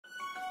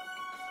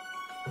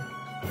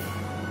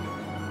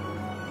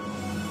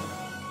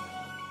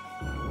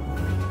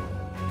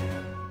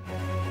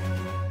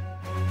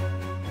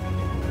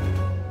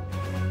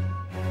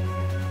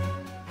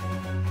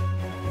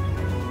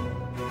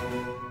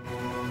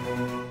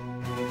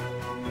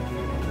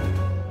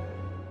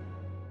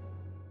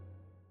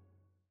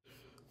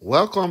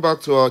Welcome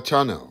back to our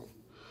channel.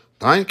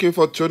 Thank you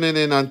for tuning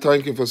in and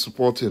thank you for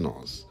supporting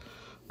us.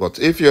 But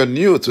if you're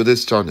new to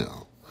this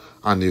channel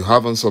and you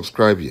haven't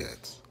subscribed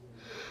yet,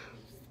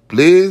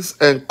 please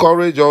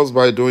encourage us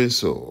by doing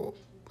so,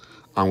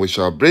 and we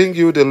shall bring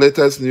you the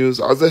latest news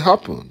as they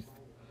happen.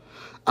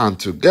 And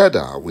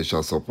together we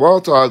shall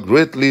support our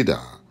great leader,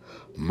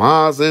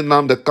 Mazi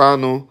Nnamdi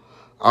Kanu,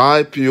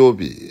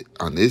 IPOB,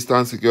 and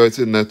Eastern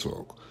Security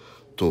Network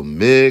to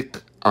make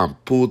and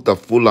put the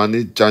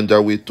Fulani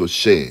Janjaweed to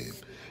shame.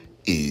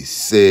 He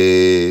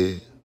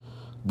say,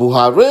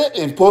 Buhari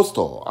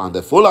impostor and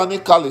the Fulani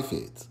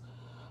Caliphate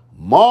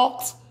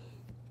mocked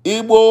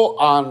Igbo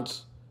and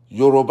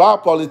Yoruba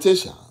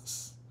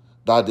politicians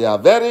that they are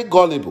very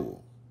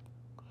gullible.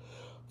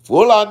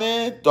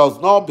 Fulani does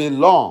not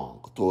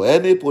belong to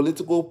any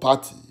political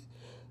party,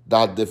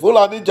 that the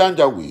Fulani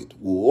Janjaweed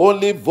will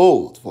only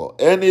vote for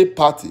any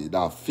party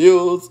that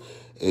feels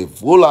a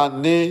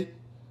Fulani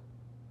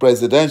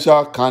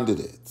presidential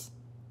candidate.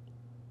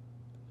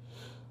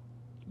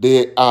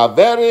 They are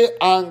very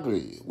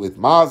angry with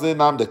Mazi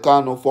Nnamdi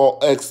Kanu for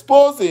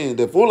exposing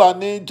the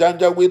Fulani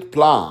Janjaweed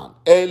plan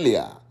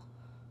earlier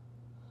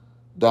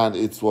than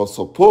it was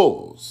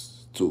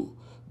supposed to,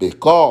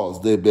 because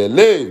they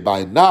believe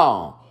by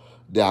now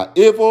their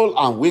evil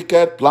and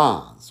wicked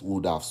plans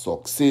would have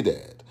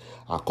succeeded.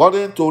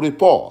 According to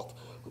report,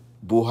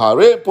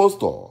 Buhari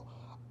impostor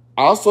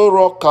Aso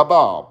Rock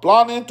cabal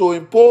planning to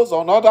impose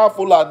another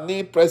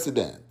Fulani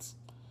president.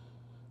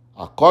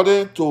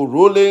 According to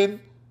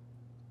ruling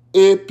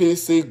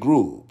APC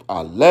group,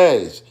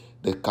 alleged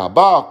the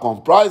cabal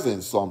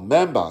comprising some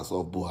members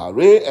of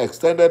Buhari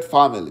extended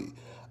family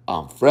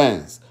and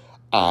friends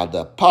are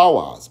the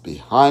powers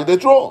behind the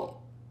throne.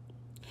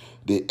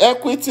 The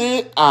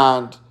Equity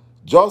and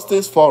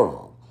Justice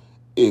Forum,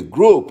 a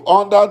group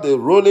under the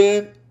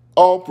ruling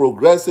All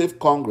Progressive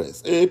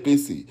Congress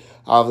APC,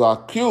 has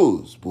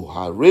accused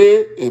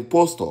Buhari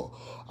impostor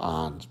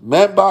and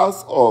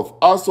members of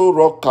Aso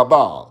Rock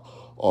cabal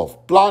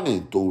of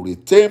planning to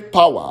retain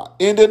power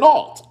in the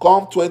North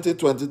come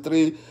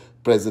 2023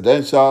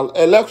 presidential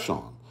election.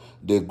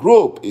 The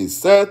group is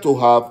said to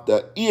have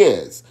the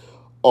ears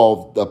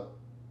of the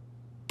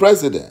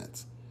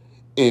president,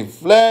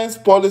 influence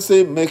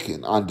policy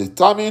making, and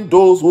determine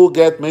those who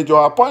get major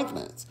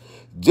appointments.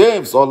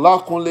 James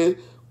Olakunle,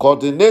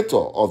 coordinator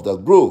of the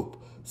group,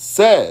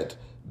 said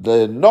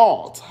the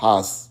North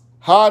has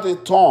had a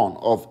turn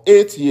of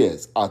 8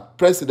 years at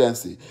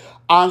presidency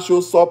and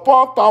should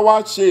support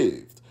power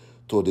shift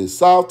to the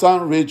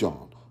southern region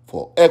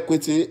for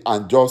equity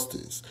and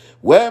justice,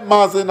 where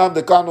Mazi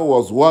Nnamdi Kanu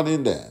was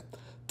warning them,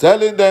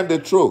 telling them the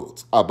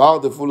truth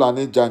about the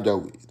Fulani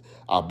Janjaweed,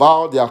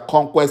 about their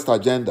conquest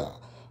agenda.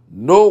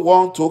 No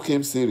one took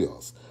him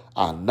serious,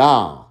 and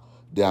now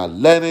they are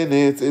learning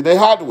it in a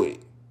hard way.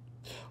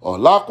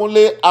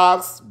 Olakunle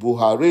asked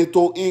Buhari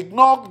to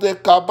ignore the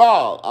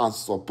cabal and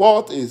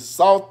support his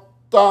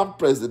southern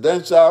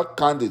presidential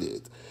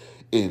candidate,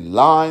 in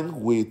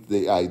line with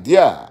the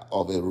idea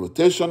of a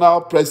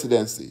rotational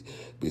presidency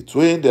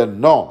between the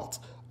North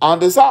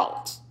and the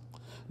South.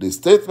 The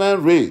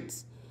statement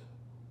reads,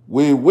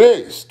 "We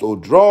wish to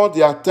draw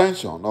the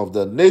attention of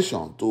the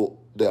nation to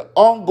the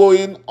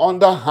ongoing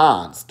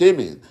underhand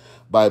scheming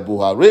by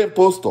Buhari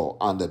impostor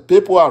and the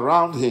people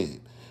around him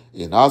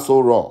in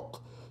Aso Rock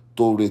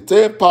to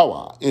retain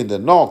power in the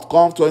North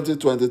come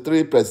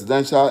 2023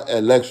 presidential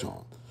election."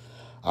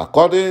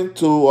 According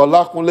to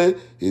Olakunle,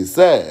 he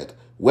said,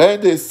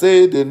 when they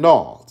say the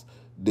North,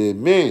 they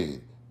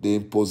mean the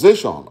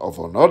imposition of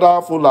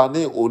another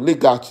Fulani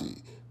oligarchy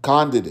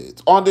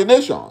candidate on the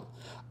nation.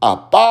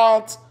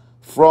 Apart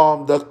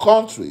from the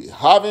country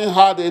having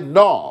had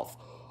enough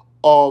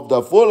of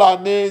the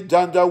Fulani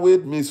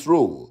Janjaweed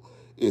misrule,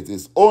 it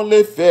is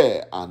only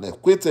fair and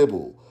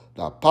equitable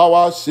that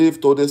power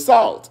shift to the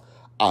South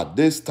at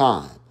this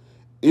time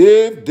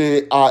if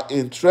they are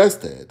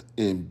interested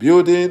in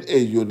building a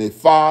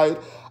unified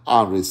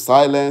and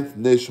resilient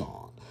nation.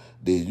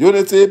 The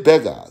unity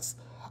beggars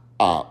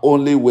are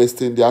only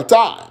wasting their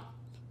time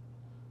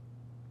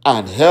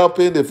and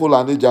helping the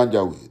Fulani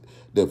Janjaweed.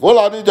 The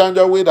Fulani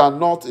Janjaweed are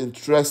not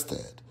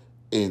interested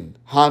in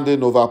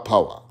handing over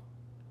power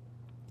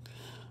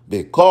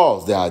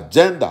because their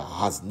agenda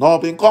has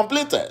not been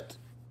completed.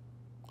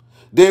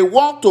 They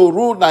want to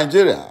rule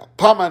Nigeria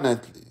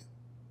permanently.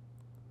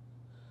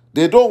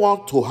 They don't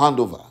want to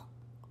hand over.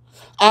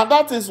 And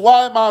that is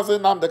why Mazi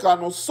Nnamdi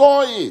Kanu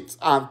saw it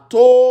and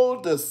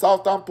told the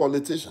southern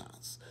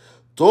politicians,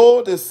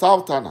 told the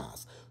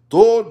southerners,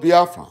 told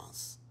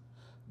Biafrans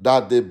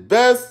that the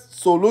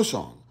best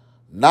solution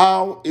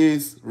now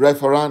is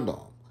referendum.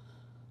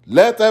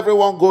 Let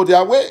everyone go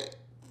their way.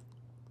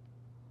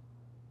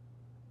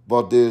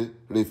 But they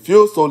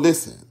refuse to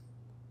listen.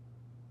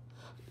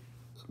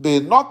 The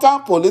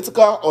northern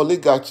political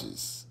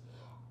oligarchies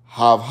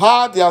have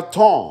had their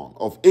turn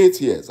of 8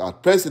 years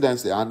at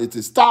presidency, and it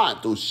is time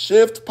to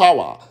shift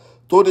power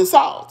to the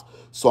South.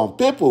 Some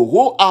people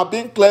who are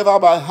being clever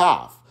by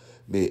half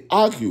may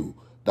argue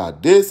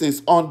that this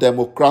is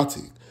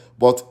undemocratic,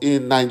 but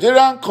in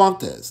Nigerian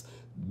context,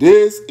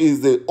 This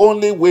is the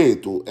only way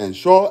to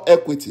ensure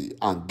equity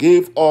and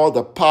give all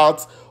the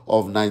parts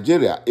of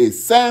Nigeria a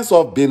sense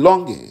of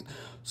belonging.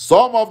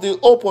 Some of the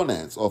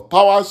opponents of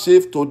power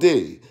shift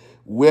today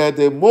were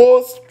the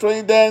most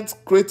strident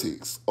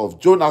critics of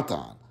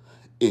Jonathan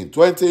in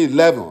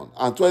 2011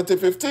 and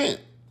 2015,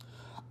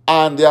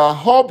 and their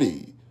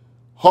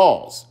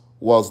horse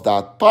was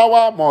that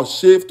power must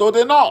shift to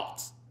the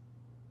north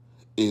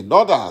in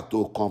order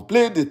to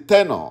complete the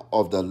tenure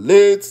of the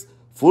late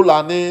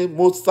Fulani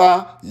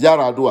Musa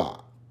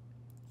Yaradua.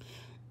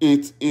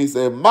 It is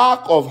a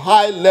mark of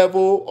high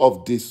level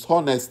of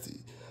dishonesty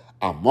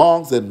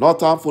amongst the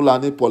northern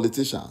Fulani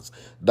politicians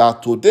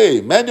that today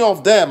many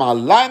of them are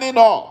lining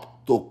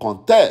up to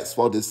contest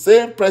for the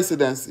same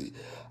presidency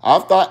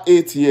after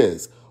 8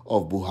 years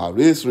of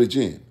Buhari's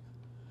regime.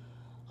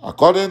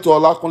 According to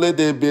Olakunle,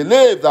 they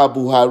believe that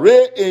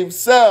Buhari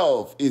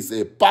himself is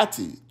a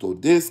party to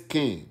this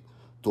scheme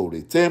to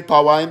retain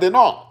power in the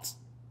north.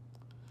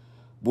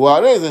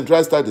 Buhari is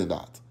interested in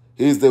that.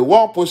 He is the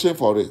one pushing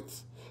for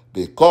it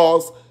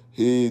because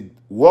he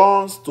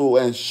wants to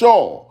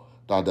ensure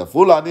that the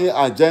Fulani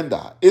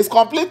agenda is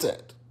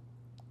completed.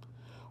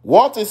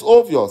 What is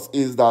obvious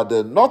is that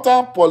the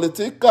northern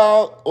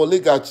political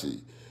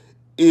oligarchy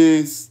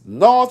is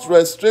not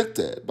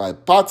restricted by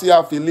party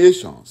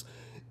affiliations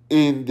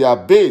in their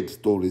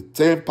bid to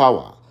retain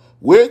power,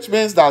 which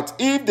means that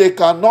if they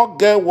cannot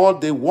get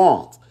what they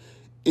want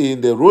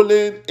in the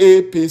ruling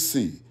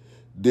APC,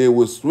 they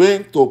will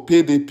swing to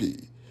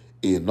PDP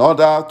in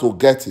order to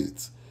get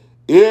it.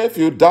 If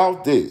you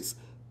doubt this,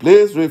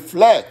 please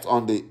reflect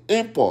on the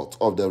import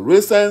of the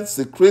recent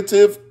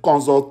secretive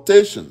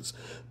consultations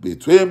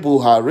between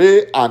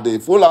Buhari and the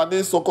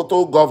Fulani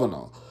Sokoto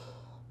governor,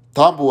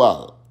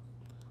 Tambuwal,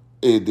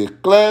 a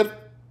declared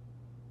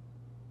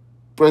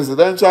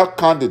presidential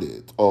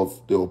candidate of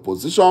the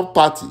opposition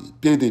party,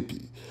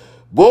 PDP.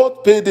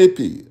 Both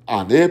PDP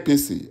and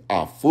APC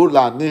are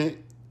Fulani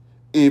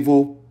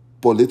evil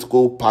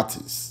political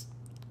parties.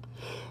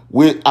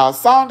 We are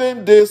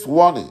sounding this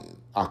warning,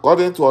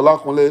 according to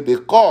Olakunle,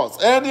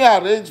 because any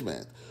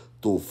arrangement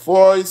to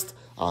foist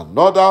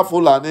another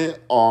Fulani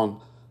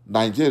on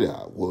Nigeria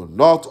will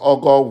not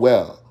augur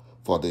well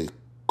for the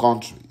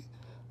country.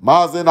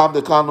 Mazi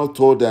Nnamdi Kanu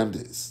told them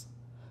this,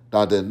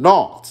 that the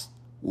North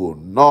will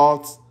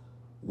not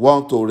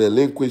want to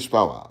relinquish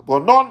power.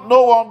 But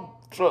no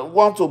one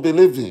wants to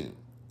believe him.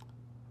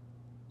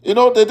 You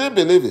know, they didn't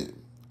believe him.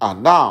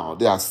 And now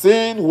they are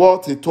saying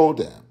what he told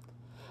them.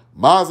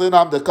 Mazi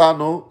Nnamdi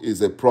Kanu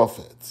is a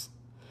prophet.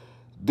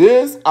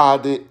 These are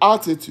the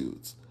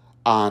attitudes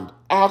and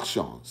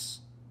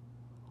actions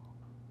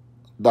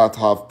that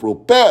have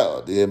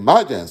propelled the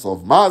emergence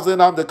of Mazi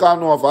Nnamdi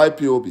Kanu of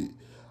IPOB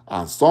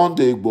and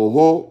Sunday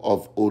Igboho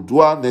of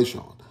Odua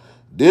Nation.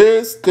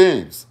 These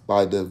schemes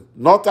by the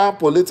northern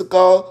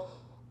political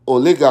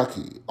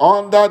oligarchy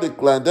under the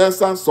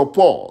clandestine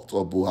support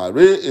of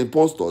Buhari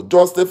impostor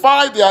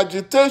justify the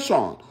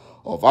agitation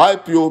of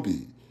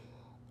IPOB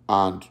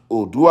and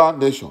Odua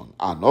Nation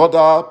and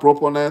other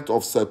proponents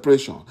of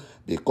separation,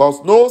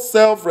 because no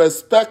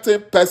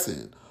self-respecting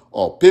person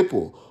or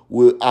people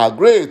will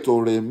agree to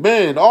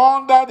remain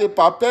under the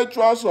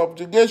perpetual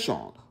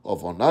subjugation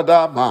of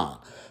another man.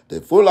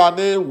 The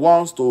Fulani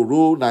wants to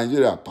rule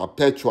Nigeria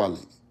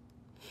perpetually,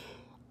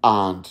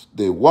 and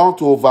they want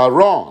to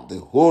overrun the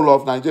whole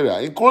of Nigeria,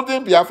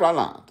 including Biafra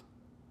land.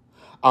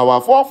 Our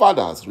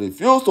forefathers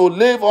refused to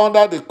live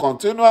under the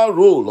continual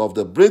rule of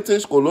the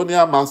British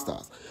colonial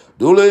masters.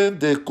 During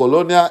the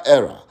colonial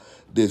era,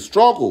 they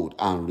struggled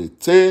and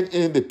retained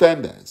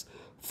independence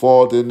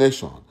for the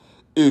nation.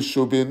 It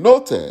should be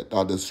noted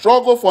that the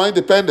struggle for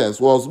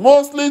independence was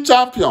mostly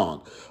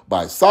championed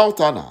by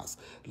Southerners,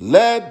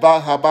 led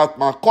by Herbert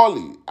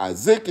Macaulay,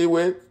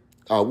 Azikiwe,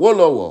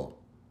 Awolowo,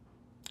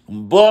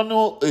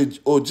 Mbonu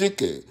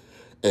Ojike,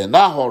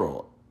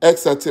 Enahoro,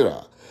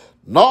 etc.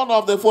 None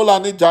of the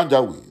Fulani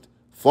Janjaweed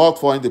fought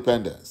for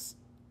independence.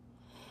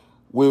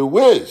 We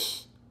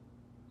wish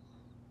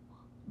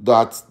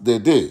that they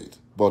did,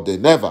 but they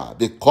never,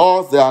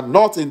 because they are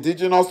not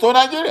indigenous to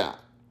Nigeria.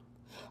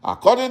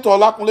 According to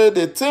Olakunle,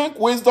 they think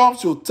wisdom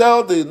should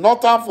tell the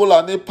Northern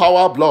Fulani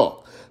power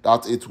bloc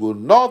that it will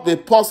not be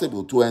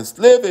possible to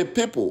enslave a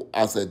people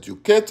as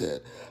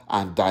educated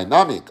and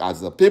dynamic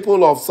as the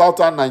people of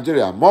southern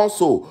Nigeria, more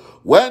so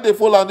when the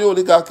Fulani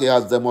oligarchy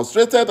has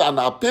demonstrated an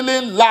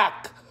appealing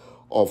lack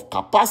of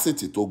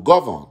capacity to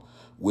govern,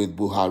 with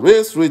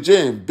Buhari's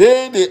regime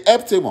being the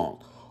epitome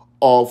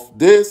of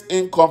this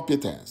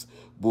incompetence.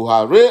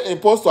 Buhari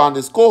impostor and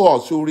his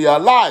cohorts should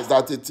realize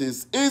that it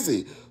is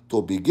easy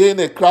to begin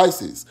a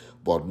crisis,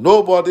 but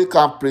nobody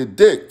can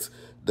predict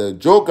the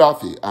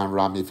geography and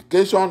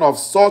ramification of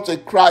such a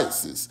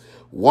crisis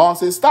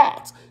once it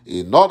starts.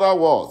 In other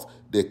words,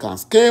 they can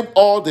scheme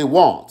all they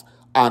want,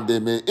 and they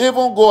may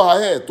even go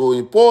ahead to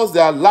impose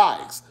their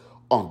likes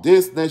on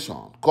this nation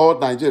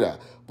called Nigeria.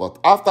 But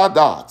after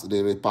that,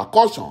 the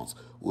repercussions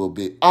will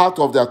be out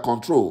of their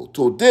control.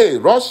 Today,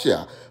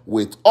 Russia,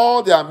 with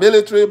all their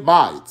military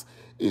might,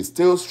 is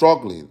still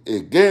struggling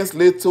against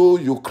little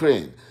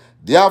Ukraine.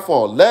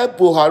 Therefore, let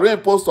Buhari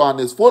impostor and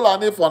his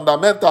Fulani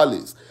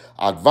fundamentalist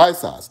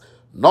advisors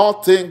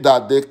not think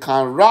that they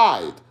can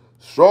ride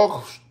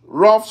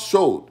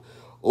roughshod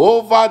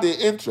over the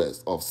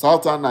interests of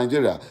southern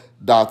Nigeria,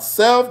 that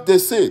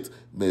self-deceit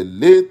may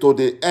lead to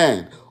the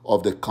end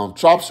of the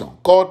contraption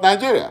called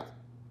Nigeria.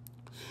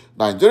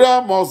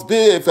 Nigeria must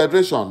be a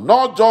federation,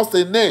 not just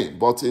a name,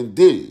 but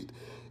indeed.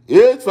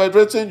 Each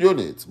federating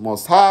unit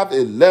must have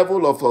a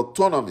level of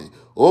autonomy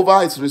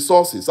over its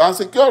resources and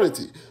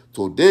security.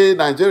 Today,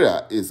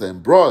 Nigeria is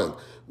embroiled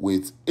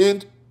with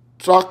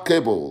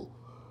intractable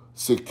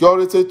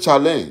security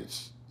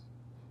challenge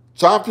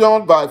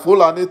championed by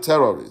Fulani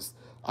terrorists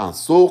and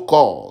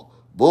so-called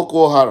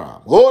Boko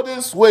Haram,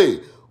 holding sway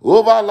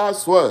over large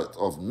swaths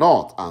of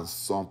north and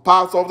some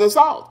parts of the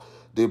south.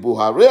 The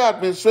Buhari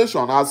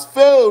administration has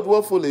failed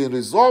woefully in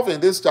resolving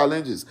these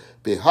challenges,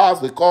 perhaps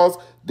because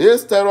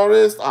these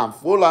terrorists and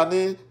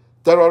Fulani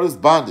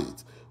terrorist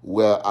bandits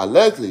were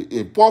allegedly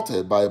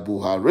imported by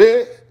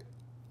Buhari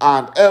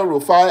and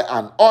El-Rufai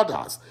and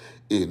others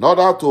in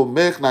order to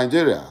make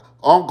Nigeria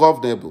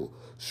ungovernable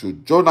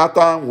should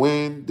Jonathan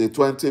win the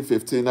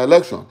 2015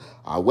 election.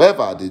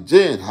 However, the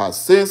gin has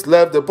since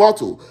left the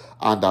bottle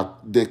and that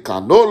they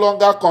can no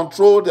longer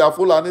control their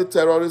Fulani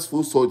terrorist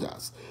foot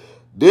soldiers.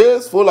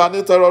 These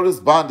Fulani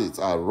terrorist bandits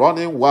are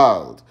running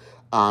wild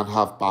and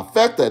have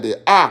perfected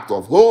the act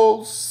of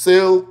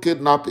wholesale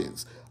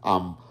kidnappings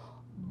and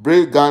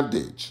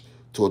brigandage.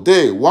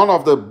 Today, one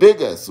of the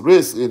biggest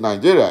risks in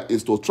Nigeria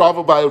is to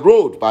travel by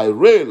road, by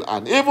rail,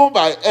 and even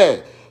by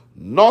air.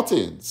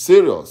 Nothing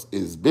serious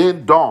is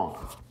being done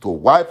to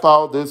wipe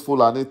out these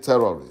Fulani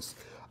terrorists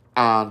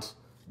and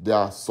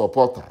their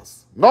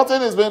supporters.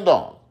 Nothing is being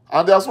done.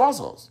 And their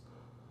sponsors.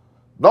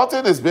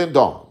 Nothing is being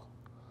done.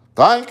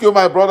 Thank you,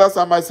 my brothers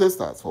and my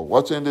sisters, for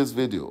watching this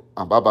video.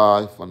 And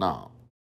bye-bye for now.